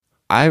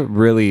I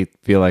really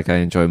feel like I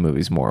enjoy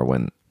movies more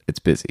when it's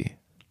busy.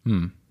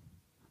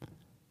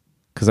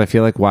 Because I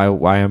feel like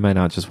why am I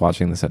not just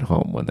watching this at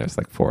home when there's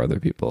like 4 other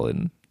people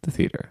in the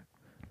theater?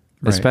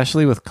 Right.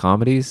 Especially with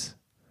comedies.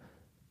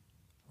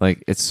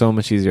 Like, it's so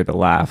much easier to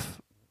laugh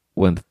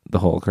when the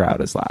whole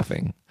crowd is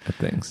laughing at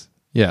things.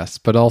 Yes,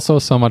 but also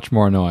so much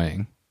more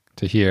annoying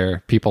to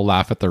hear people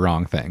laugh at the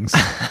wrong things.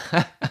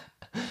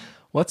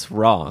 What's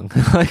wrong?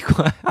 Like,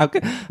 how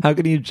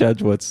can you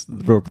judge what's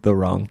the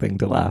wrong thing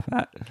to laugh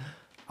at?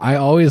 I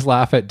always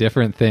laugh at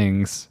different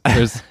things.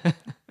 There's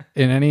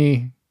in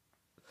any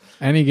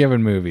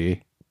given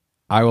movie,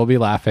 I will be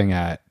laughing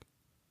at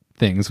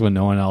things when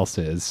no one else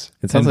is,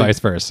 and vice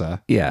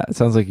versa. Yeah, it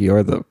sounds like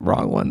you're the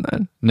wrong one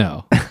then.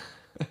 No,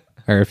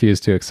 I refuse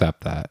to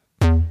accept that.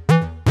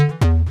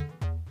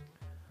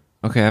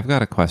 Okay, I've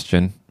got a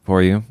question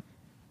for you.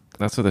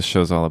 That's what this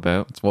show's all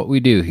about. It's what we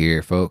do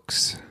here,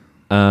 folks.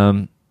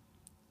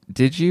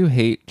 Did you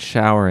hate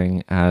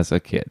showering as a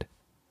kid?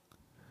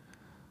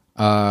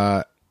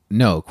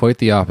 No, quite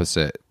the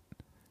opposite.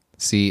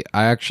 See,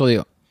 I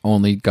actually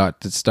only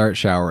got to start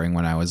showering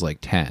when I was like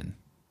 10.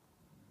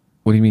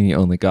 What do you mean you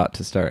only got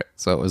to start?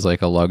 So it was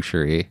like a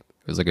luxury.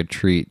 It was like a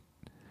treat.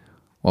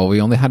 Well, we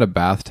only had a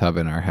bathtub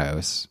in our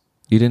house.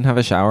 You didn't have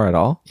a shower at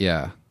all?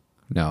 Yeah.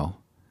 No.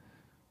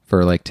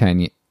 For like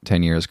 10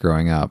 years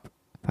growing up.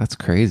 That's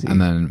crazy.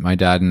 And then my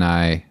dad and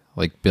I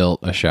like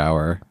built a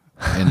shower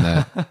in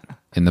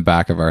the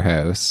back of our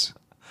house.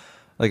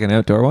 Like an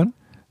outdoor one?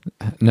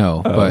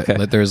 No, but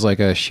okay. There's like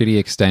a shitty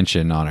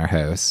extension on our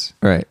house.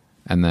 Right.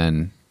 And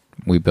then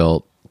we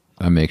built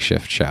a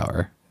makeshift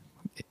shower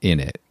in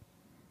it.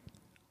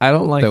 I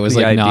don't like that was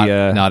the like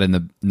idea. not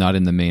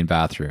in the main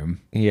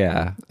bathroom.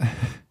 Yeah.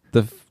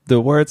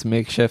 The words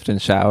makeshift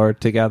and shower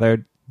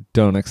together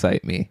don't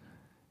excite me.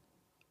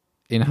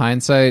 In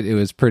hindsight, it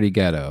was pretty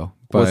ghetto,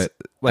 but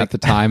at the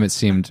time it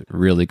seemed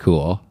really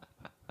cool.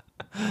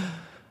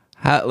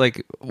 How,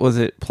 like, was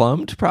it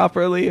plumbed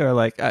properly, or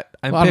like I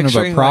don't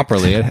know about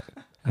properly. It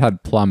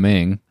had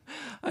plumbing.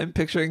 I'm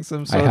picturing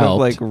some sort of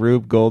like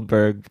Rube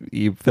Goldberg.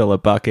 You fill a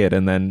bucket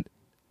and then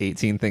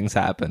 18 things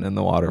happen and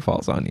the water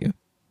falls on you.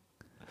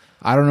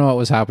 I don't know what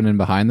was happening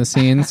behind the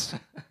scenes.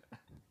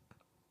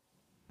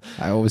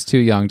 I was too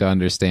young to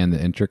understand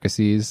the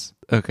intricacies.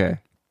 Okay.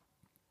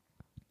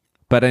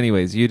 But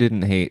anyways, you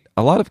didn't hate.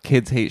 A lot of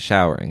kids hate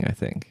showering, I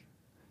think.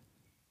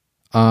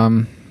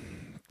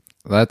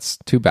 That's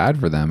too bad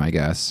for them, I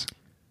guess.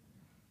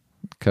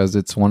 Because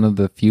it's one of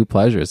the few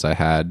pleasures I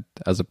had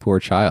as a poor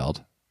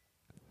child.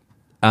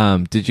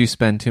 Did you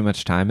spend too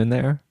much time in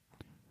there?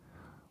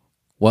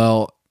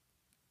 Well,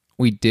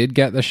 we did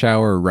get the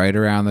shower right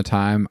around the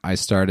time I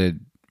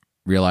started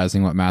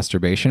realizing what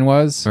masturbation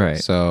was.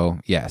 Right. So,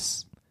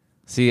 yes.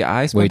 See,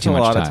 I spent a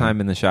lot of time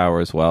in the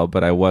shower as well,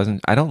 but I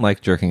don't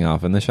like jerking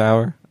off in the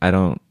shower.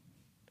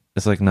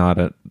 It's like not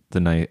a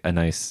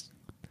nice,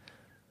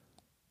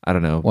 I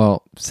don't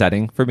know,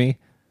 setting for me.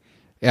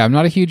 Yeah, I'm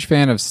not a huge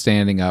fan of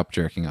standing up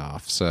jerking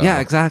off. So yeah,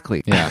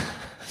 exactly. Yeah.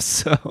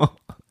 So,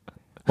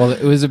 well,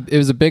 it was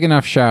a big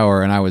enough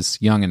shower, and I was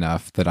young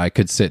enough that I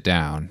could sit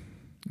down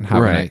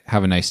and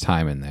have a nice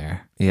time in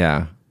there.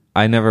 Yeah,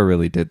 I never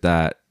really did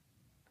that,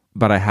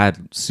 but I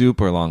had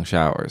super long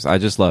showers. I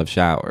just love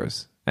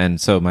showers,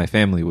 and so my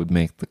family would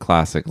make the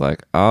classic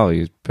like, "Oh,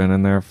 you've been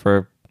in there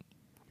for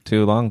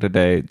too long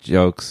today"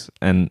 jokes,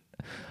 and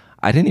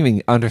I didn't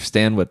even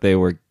understand what they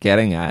were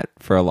getting at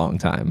for a long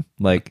time.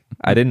 Like,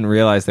 I didn't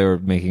realize they were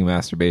making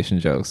masturbation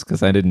jokes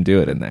because I didn't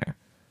do it in there.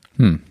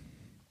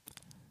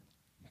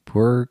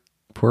 Poor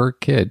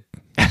kid.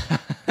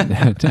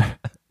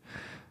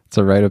 It's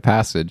a rite of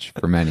passage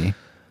for many.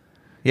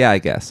 Yeah, I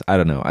guess. I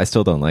don't know. I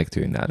still don't like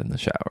doing that in the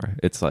shower.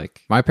 It's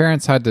like, my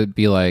parents had to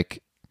be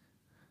like,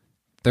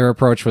 their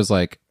approach was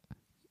like,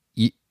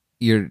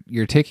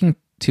 you're taking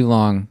too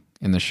long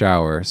in the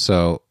shower,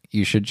 so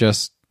you're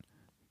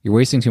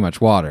wasting too much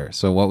water.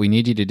 So what we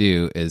need you to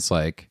do is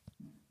like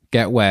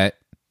get wet,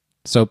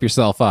 soap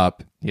yourself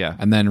up, yeah,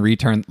 and then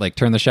turn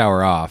the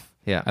shower off,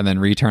 yeah, and then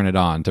return it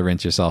on to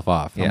rinse yourself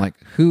off. Yeah. I'm like,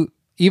 who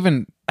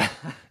even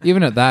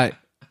at that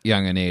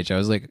young an age, I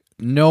was like,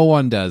 no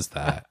one does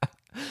that.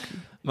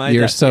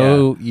 You're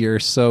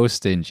so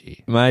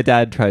stingy. My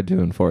dad tried to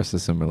enforce a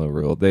similar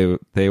rule.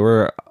 They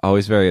were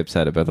always very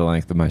upset about the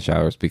length of my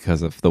showers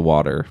because of the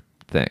water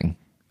thing.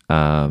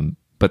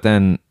 But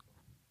then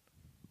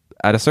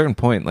at a certain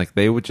point, like,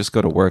 they would just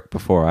go to work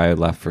before I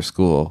left for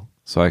school,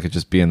 so I could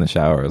just be in the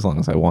shower as long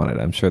as I wanted.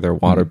 I'm sure their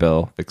water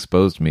bill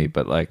exposed me,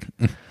 but like,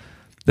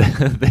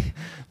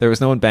 there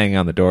was no one banging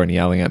on the door and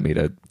yelling at me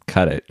to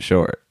cut it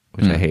short,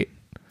 which I hate.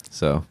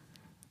 So,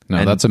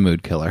 that's a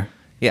mood killer.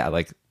 Yeah,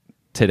 like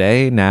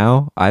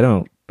now, I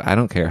don't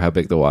care how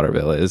big the water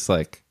bill is.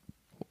 Like,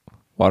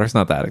 water's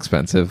not that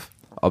expensive.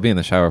 I'll be in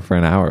the shower for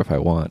an hour if I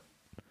want.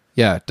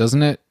 Yeah,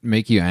 doesn't it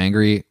make you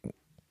angry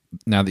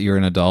now that you're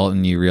an adult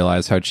and you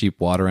realize how cheap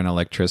water and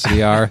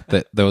electricity are?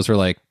 That those were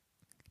like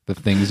the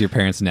things your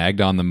parents nagged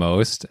on the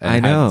most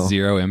and had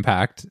zero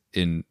impact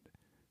in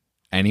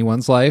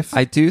anyone's life.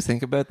 I do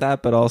think about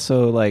that, but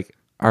also, like,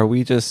 are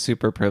we just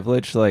super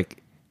privileged?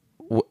 Like,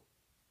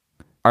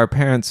 our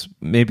parents,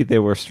 maybe they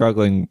were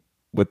struggling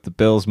with the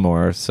bills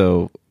more,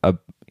 so a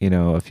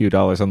few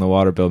dollars on the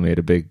water bill made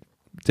a big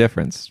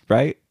difference,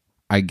 right?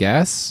 I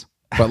guess.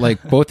 But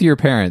like both of your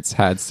parents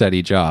had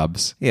steady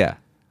jobs. Yeah.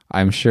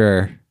 I'm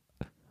sure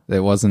it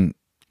wasn't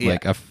Yeah.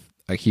 like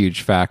a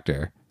huge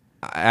factor.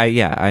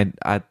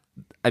 I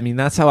mean,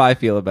 that's how I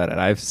feel about it.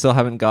 I still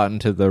haven't gotten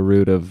to the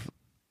root of,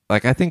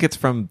 like, I think it's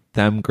from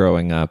them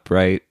growing up,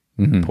 right?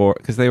 Mhm. Poor,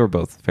 because they were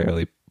both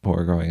fairly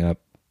poor growing up.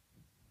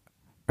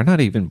 Or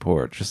not even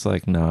poor, just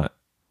like not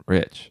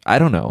rich. I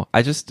don't know.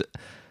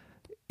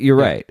 You're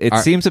right. It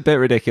seems a bit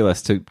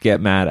ridiculous to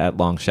get mad at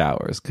long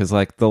showers because,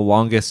 like, the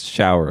longest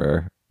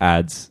shower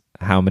adds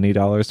how many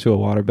dollars to a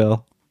water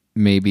bill?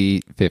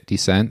 Maybe 50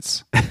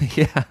 cents.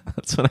 Yeah,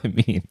 that's what I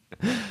mean.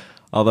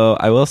 Although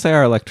I will say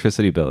our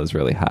electricity bill is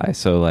really high.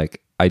 So,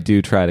 like, I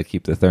do try to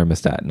keep the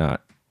thermostat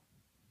not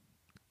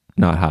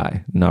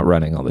high, not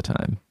running all the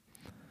time.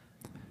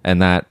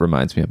 And that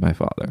reminds me of my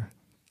father.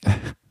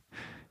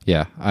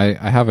 Yeah, I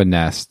have a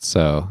Nest,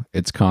 so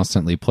it's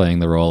constantly playing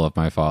the role of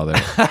my father.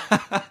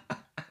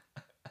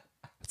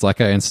 It's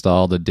like I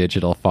installed a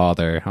digital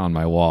father on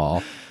my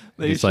wall.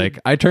 He's like,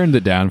 I turned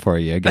it down for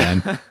you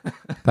again.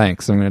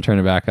 Thanks. I'm going to turn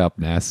it back up,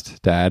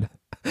 Nest, Dad.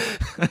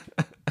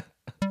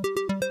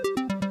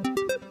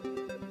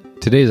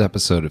 Today's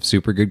episode of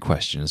Super Good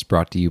Question is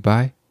brought to you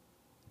by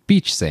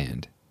beach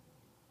sand.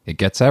 It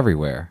gets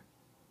everywhere,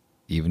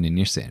 even in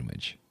your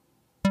sandwich.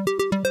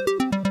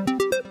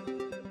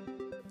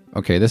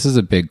 Okay, this is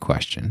a big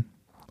question.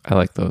 I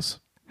like those.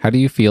 How do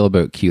you feel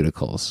about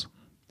cuticles?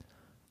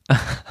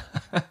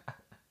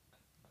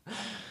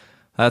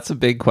 That's a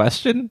big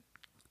question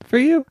for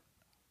you?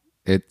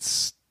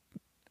 It's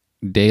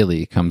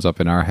daily comes up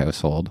in our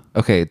household.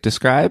 Okay,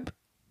 describe.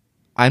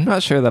 I'm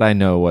not sure that I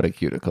know what a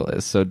cuticle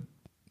is. So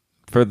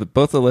for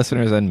both the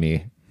listeners and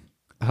me,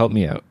 help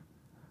me out.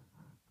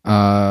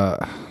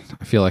 I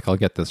feel like I'll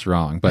get this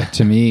wrong, but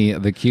to me,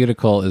 the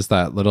cuticle is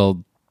that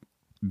little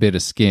bit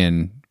of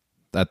skin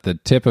at the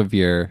tip of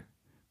your,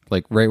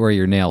 like right where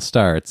your nail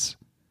starts,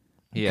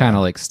 Yeah. kind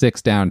of like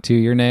sticks down to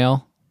your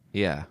nail.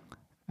 Yeah.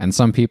 And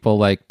some people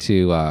like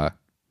to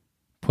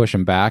push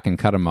them back and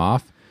cut them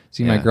off.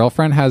 See, my Yeah.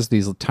 girlfriend has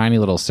these tiny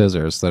little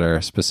scissors that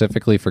are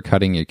specifically for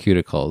cutting your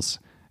cuticles,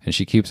 and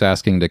she keeps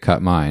asking to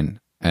cut mine,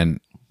 and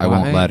I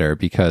won't Why? let her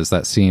because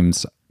that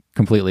seems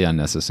completely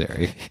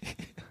unnecessary.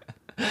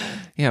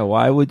 Yeah,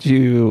 why would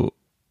you?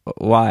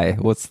 Why?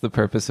 What's the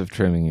purpose of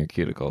trimming your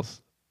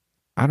cuticles?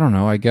 I don't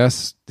know. I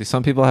guess Do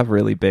some people have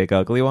really big,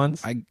 ugly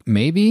ones?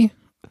 maybe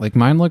like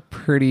mine look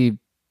pretty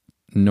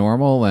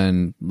normal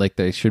and like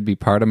they should be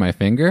part of my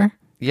finger.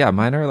 Yeah,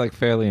 mine are like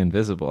fairly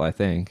invisible, I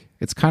think.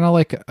 It's kind of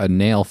like a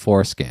nail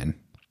foreskin.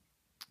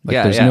 Like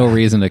Yeah, there's yeah. no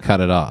reason to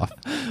cut it off.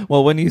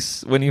 Well, when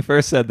you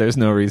first said there's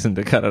no reason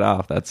to cut it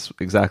off, that's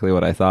exactly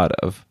what I thought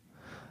of.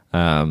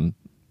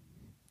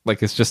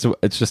 Like it's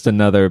just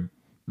another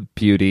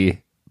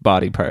beauty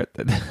body part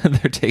that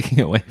they're taking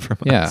away from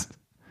Yeah. us.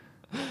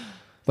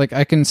 Like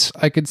I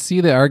could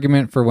see the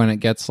argument for when it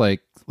gets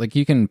like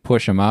you can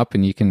push them up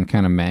and you can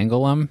kind of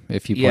mangle them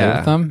if you play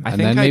with them, and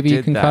then maybe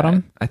you can cut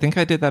them. I think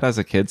I did that as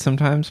a kid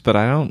sometimes, but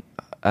I don't.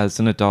 As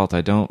an adult,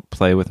 I don't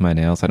play with my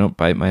nails. I don't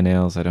bite my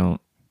nails. I don't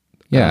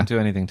do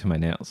anything to my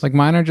nails. Like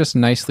mine are just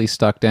nicely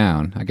stuck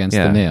down against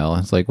the nail.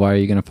 It's like, why are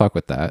you going to fuck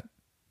with that?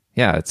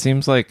 Yeah, it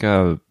seems like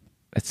a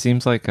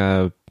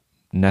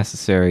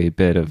necessary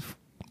bit of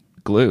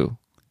glue.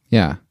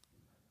 Yeah.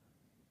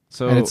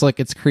 So And it's like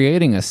it's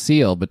creating a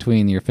seal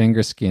between your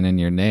finger skin and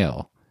your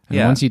nail. And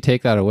Yeah. once you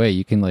take that away,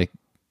 you can like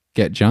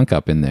get junk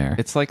up in there.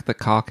 it's like the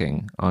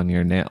caulking on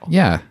your nail.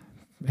 Yeah,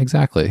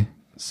 exactly.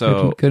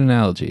 So Good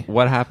analogy.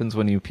 what happens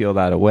when you peel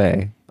that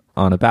away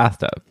on a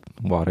bathtub?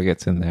 Water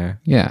gets in there.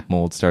 Yeah.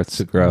 Mold starts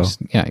to grow.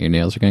 Yeah, your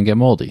nails are going to get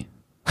moldy.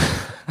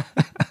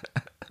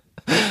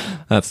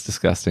 That's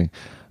disgusting.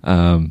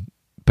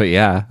 But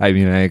yeah, I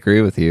mean, I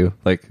agree with you.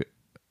 Like,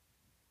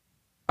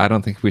 I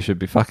don't think we should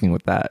be fucking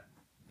with that.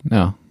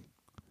 No.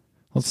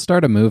 Let's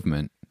start a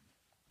movement.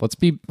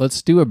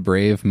 Let's do a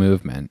brave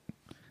movement.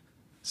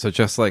 So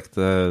just like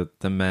the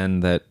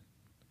men that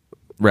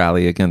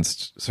rally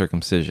against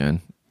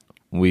circumcision,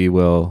 we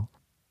will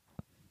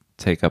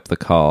take up the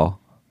call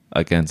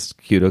against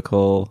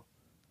cuticle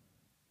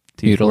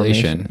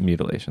Mutilation.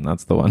 Mutilation,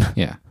 that's the one.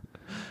 Yeah.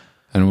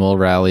 And we'll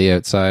rally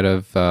outside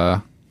of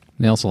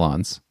nail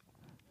salons.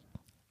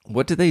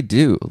 What do they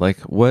do? Like,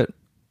 what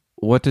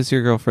does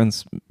your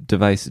girlfriend's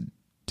device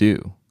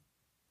do?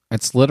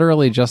 It's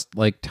literally just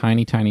like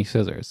tiny, tiny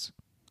scissors.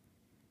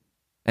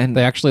 And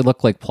They actually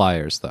look like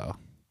pliers, though.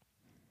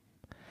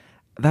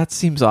 that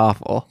seems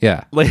awful.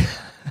 Yeah. Like,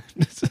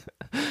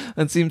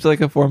 that seems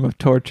like a form of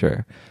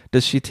torture.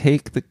 Does she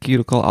take the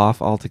cuticle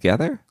off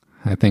altogether?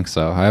 I think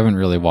so. I haven't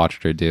really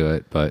watched her do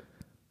it, but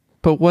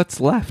But what's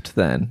left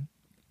then?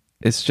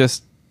 It's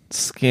just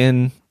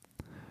skin.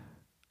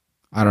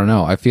 I don't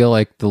know. I feel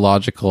like the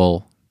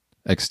logical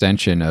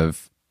extension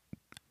of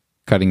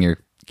cutting your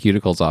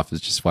cuticles off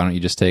is just, why don't you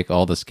just take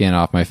all the skin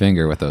off my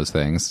finger with those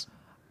things?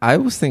 I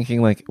was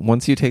thinking, like,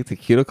 once you take the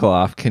cuticle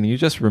off, can you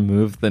just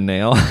remove the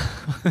nail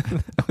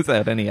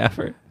without any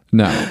effort?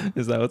 No,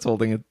 Is that what's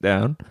holding it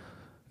down?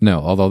 no.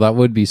 Although that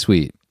would be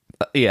sweet.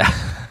 Yeah.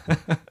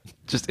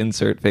 Just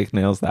insert fake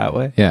nails that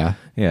way? Yeah.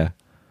 Yeah.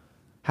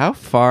 How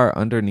far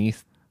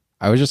underneath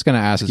I was just going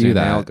to ask does you your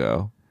nail that.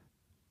 go?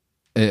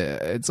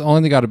 It's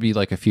only got to be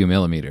like a few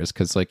millimeters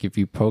because, like, if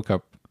you poke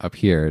up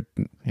here,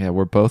 Yeah,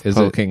 we're both is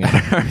poking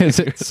at our is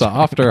it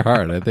soft or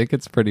hard? I think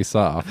it's pretty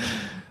soft.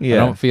 Yeah.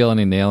 I don't feel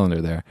any nail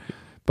under there,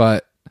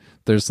 but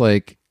there's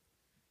like,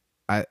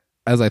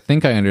 as I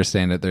think I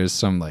understand it, there's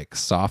some like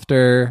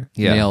softer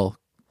Yeah.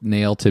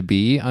 nail to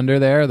be under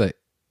there that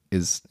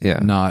is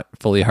not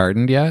fully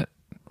hardened yet.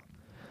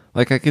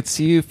 Like, I could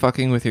see you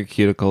fucking with your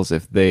cuticles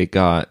if they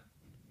got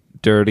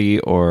dirty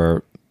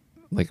or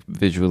like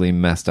visually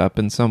messed up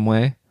in some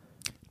way.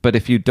 But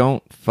if you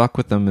don't fuck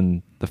with them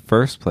in the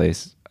first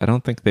place, I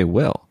don't think they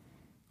will.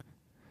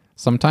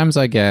 Sometimes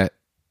I get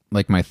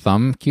like my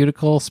thumb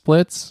cuticle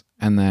splits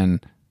and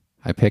then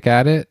I pick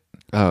at it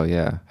Oh,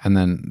 yeah. and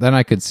then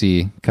I could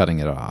see cutting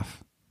it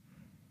off.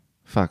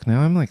 Fuck,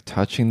 now I'm like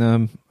touching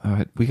them.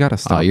 We gotta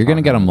stop. Oh, you're going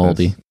to get talking a about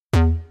moldy. this.